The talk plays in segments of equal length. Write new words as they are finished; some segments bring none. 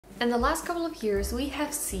In the last couple of years, we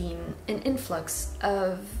have seen an influx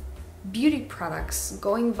of beauty products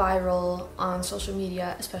going viral on social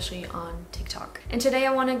media, especially on TikTok. And today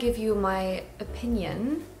I want to give you my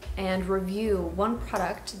opinion and review one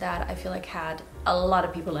product that I feel like had a lot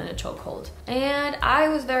of people in a chokehold. And I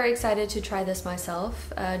was very excited to try this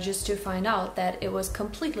myself, just to find out that it was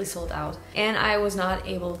completely sold out and I was not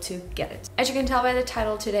able to get it. As you can tell by the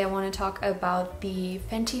title, today I want to talk about the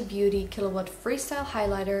Fenty Beauty Killawatt Freestyle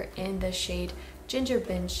Highlighter in the shade Ginger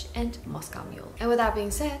Binge and Moscow Mule. And with that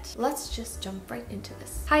being said, let's just jump right into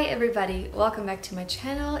this. Hi everybody, welcome back to my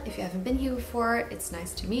channel. If you haven't been here before, it's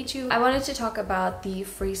nice to meet you. I wanted to talk about the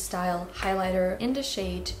Freestyle highlighter in the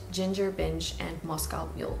shade Ginger Binge and Moscow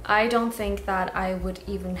Mule. I don't think that I would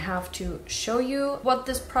even have to show you what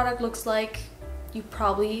this product looks like. You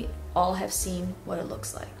probably all have seen what it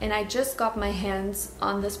looks like. And I just got my hands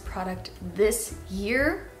on this product this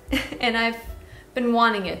year and I've been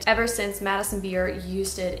wanting it ever since Madison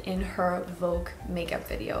used it in her Vogue makeup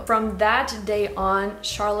video. From that day on,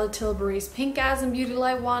 Charlotte Tilbury's Pinkgasm Beauty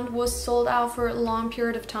Light Wand was sold out for a long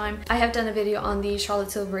period of time. I have done a video on the Charlotte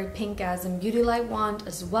Tilbury Pinkgasm Beauty Light Wand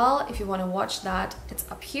as well. If you want to watch that, it's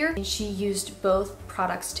up here. And she used both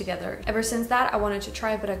products together. Ever since that, I wanted to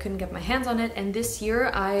try it, but I couldn't get my hands on it. And this year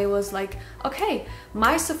I was like, okay,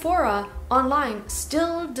 my Sephora online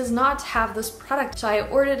still does not have this product. So I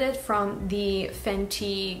ordered it from the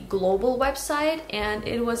Fenty global website and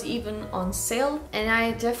it was even on sale. And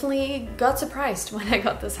I definitely got surprised when I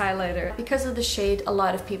got this highlighter. Because of the shade, a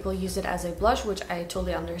lot of people use it as a blush, which I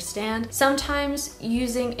totally understand. Sometimes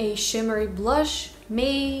using a shimmery blush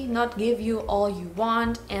may not give you all you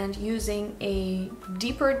want, and using a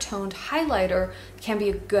deeper toned highlighter can be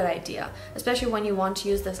a good idea, especially when you want to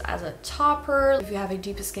use this as a topper. If you have a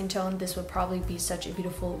deeper skin tone, this would probably be such a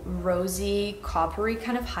beautiful rosy, coppery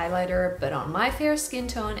kind of highlighter, but on my fair skin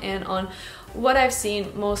tone and on what I've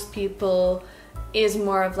seen, most people is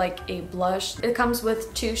more of like a blush. It comes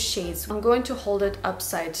with two shades. I'm going to hold it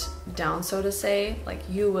upside down, so to say, like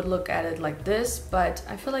you would look at it like this, but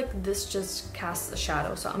I feel like this just casts a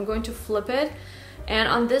shadow. So I'm going to flip it, and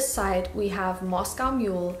on this side we have Moscow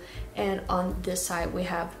Mule and on this side we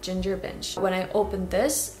have Ginger Binge. When I opened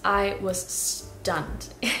this, I was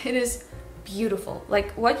stunned. It is beautiful.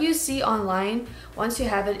 Like what you see online, once you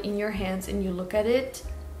have it in your hands and you look at it,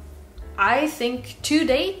 I think to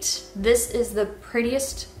date, this is the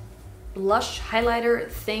prettiest blush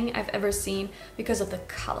highlighter thing I've ever seen because of the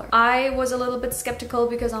color. I was a little bit skeptical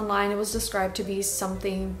because online it was described to be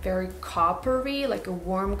something very coppery, like a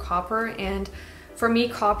warm copper, and for me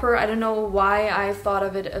copper, I don't know why I thought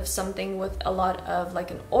of it of something with a lot of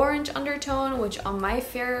like an orange undertone, which on my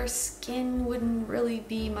fair skin wouldn't really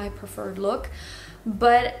be my preferred look.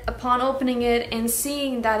 But upon opening it and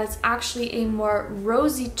seeing that it's actually a more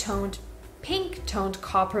rosy toned, pink toned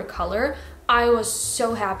copper color, I was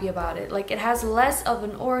so happy about it. Like it has less of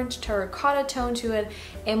an orange terracotta tone to it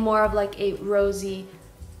and more of like a rosy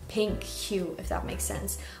pink hue, if that makes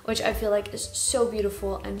sense, which I feel like is so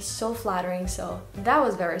beautiful and so flattering. So that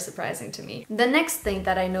was very surprising to me. The next thing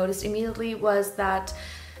that I noticed immediately was that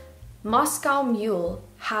Moscow Mule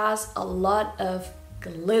has a lot of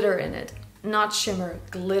glitter in it. Not shimmer,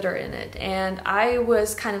 glitter in it. And I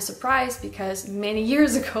was kind of surprised because many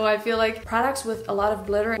years ago I feel like products with a lot of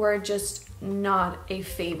glitter were just not a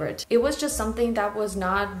favorite. It was just something that was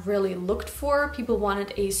not really looked for. People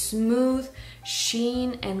wanted a smooth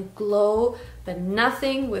sheen and glow, but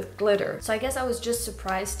nothing with glitter. So I guess I was just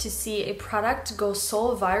surprised to see a product go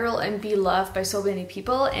so viral and be loved by so many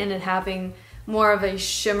people and it having more of a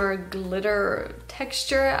shimmer glitter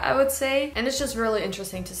texture, I would say. And it's just really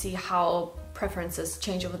interesting to see how preferences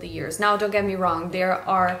change over the years. Now, don't get me wrong, there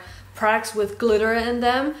are products with glitter in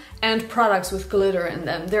them and products with glitter in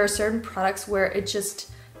them. There are certain products where it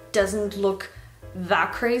just doesn't look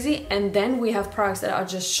that crazy, and then we have products that are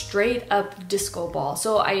just straight up disco ball.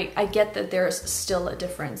 So I get that there's still a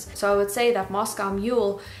difference. So I would say that Moscow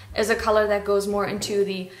Mule is a color that goes more into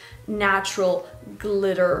the natural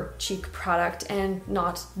glitter cheek product and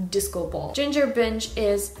not disco ball. Ginger Binge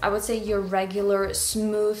is, I would say, your regular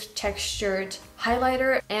smooth textured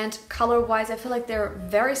highlighter, and color wise I feel like they're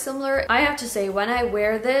very similar. I have to say, when I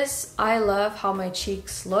wear this, I love how my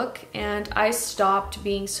cheeks look, and I stopped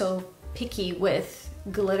being so picky with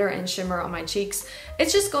glitter and shimmer on my cheeks.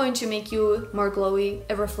 It's just going to make you more glowy,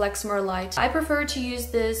 it reflects more light. I prefer to use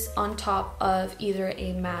this on top of either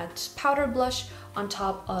a matte powder blush, on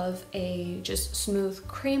top of a just smooth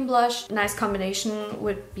cream blush. Nice combination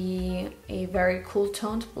would be a very cool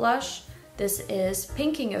toned blush. This is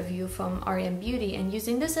Pinking of You from RM Beauty, and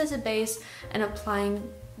using this as a base and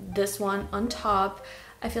applying this one on top,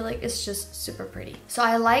 I feel like it's just super pretty. So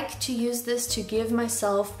I like to use this to give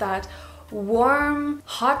myself that warm,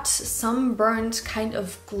 hot, sunburned kind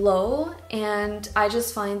of glow, and I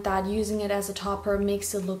just find that using it as a topper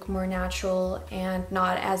makes it look more natural and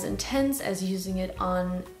not as intense as using it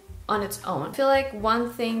on its own. I feel like one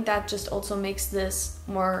thing that just also makes this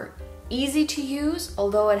more easy to use,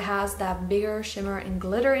 although it has that bigger shimmer and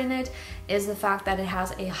glitter in it, is the fact that it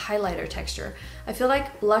has a highlighter texture. I feel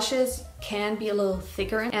like blushes can be a little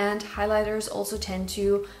thicker and highlighters also tend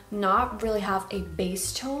to not really have a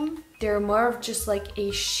base tone. They're more of just like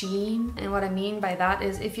a sheen, and what I mean by that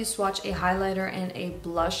is if you swatch a highlighter and a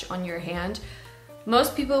blush on your hand,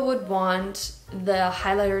 most people would want the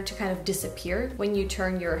highlighter to kind of disappear. When you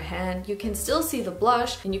turn your hand, you can still see the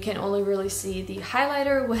blush and you can only really see the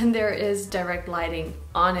highlighter when there is direct lighting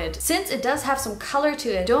on it. Since it does have some color to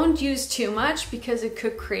it, don't use too much because it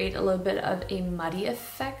could create a little bit of a muddy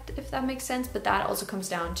effect, if that makes sense, but that also comes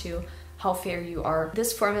down to how fair you are.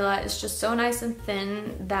 This formula is just so nice and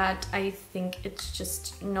thin that I think it's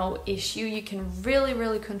just no issue. You can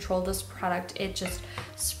really control this product. It just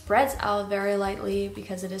spreads out very lightly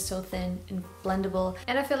because it is so thin and blendable.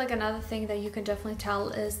 And I feel like another thing that you can definitely tell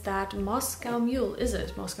is that Moscow Mule, is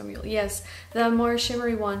it Moscow Mule? Yes, the more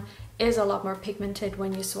shimmery one is a lot more pigmented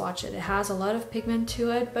when you swatch it. It has a lot of pigment to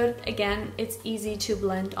it, but again, it's easy to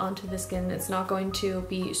blend onto the skin. It's not going to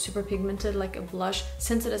be super pigmented like a blush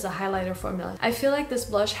since it is a highlighter formula. I feel like this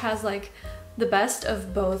blush has like the best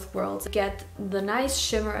of both worlds. You get the nice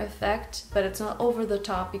shimmer effect, but it's not over the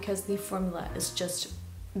top because the formula is just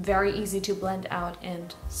very easy to blend out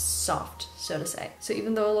and soft, so to say. So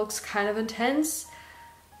even though it looks kind of intense,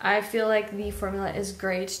 I feel like the formula is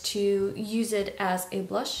great to use it as a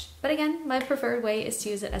blush, but again, my preferred way is to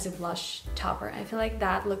use it as a blush topper. I feel like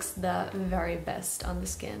that looks the very best on the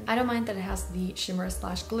skin. I don't mind that it has the shimmer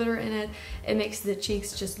slash glitter in it. It makes the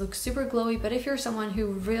cheeks just look super glowy, but if you're someone who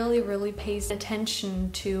really pays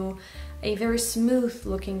attention to a very smooth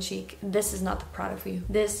looking cheek, this is not the product for you.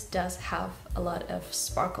 This does have a lot of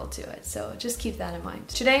sparkle to it, so just keep that in mind.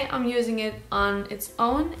 Today I'm using it on its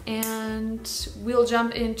own and we'll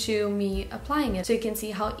jump into me applying it so you can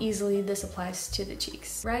see how easily this applies to the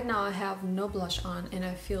cheeks. Right now I have no blush on and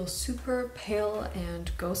I feel super pale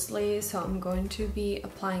and ghostly, so I'm going to be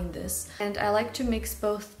applying this. And I like to mix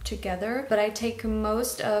both together, but I take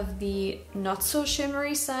most of the not so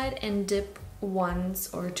shimmery side and dip once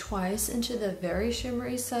or twice into the very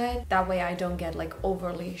shimmery side. That way I don't get like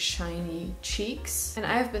overly shiny cheeks. And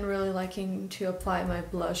I've been really liking to apply my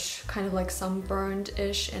blush kind of like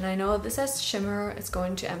sunburned-ish, and I know this has shimmer, it's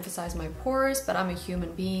going to emphasize my pores, but I'm a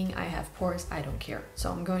human being, I have pores, I don't care.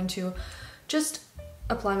 So I'm going to just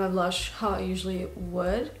apply my blush how I usually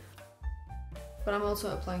would, but I'm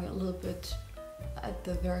also applying it a little bit at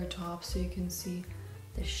the very top so you can see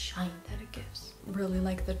the shine that it gives. Really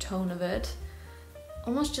like the tone of it.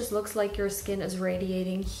 Almost just looks like your skin is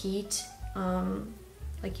radiating heat,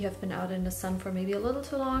 like you have been out in the sun for maybe a little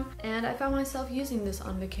too long. And I found myself using this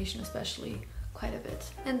on vacation especially quite a bit.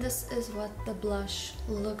 And this is what the blush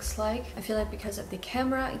looks like. I feel like because of the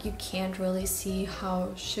camera you can't really see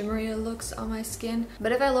how shimmery it looks on my skin,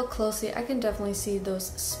 but if I look closely I can definitely see those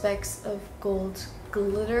specks of gold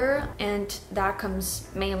glitter, and that comes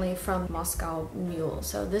mainly from Moscow Mule.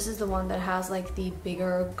 So this is the one that has like the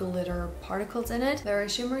bigger glitter particles in it. Very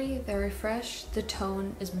shimmery, very fresh. The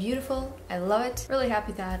tone is beautiful. I love it. Really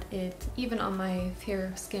happy that it, even on my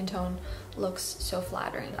fair skin tone, looks so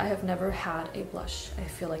flattering. I have never had a blush, I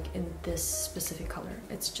feel like, in this specific color.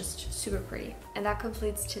 It's just super pretty. And that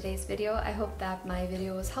completes today's video. I hope that my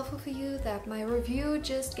video was helpful for you, that my review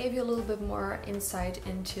just gave you a little bit more insight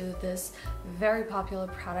into this very popular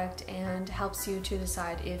product and helps you to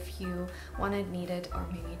decide if you want it, need it, or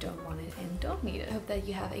maybe don't want it and don't need it. I hope that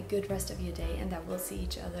you have a good rest of your day and that we'll see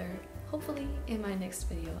each other hopefully in my next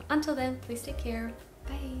video. Until then, please take care.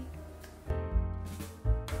 Bye!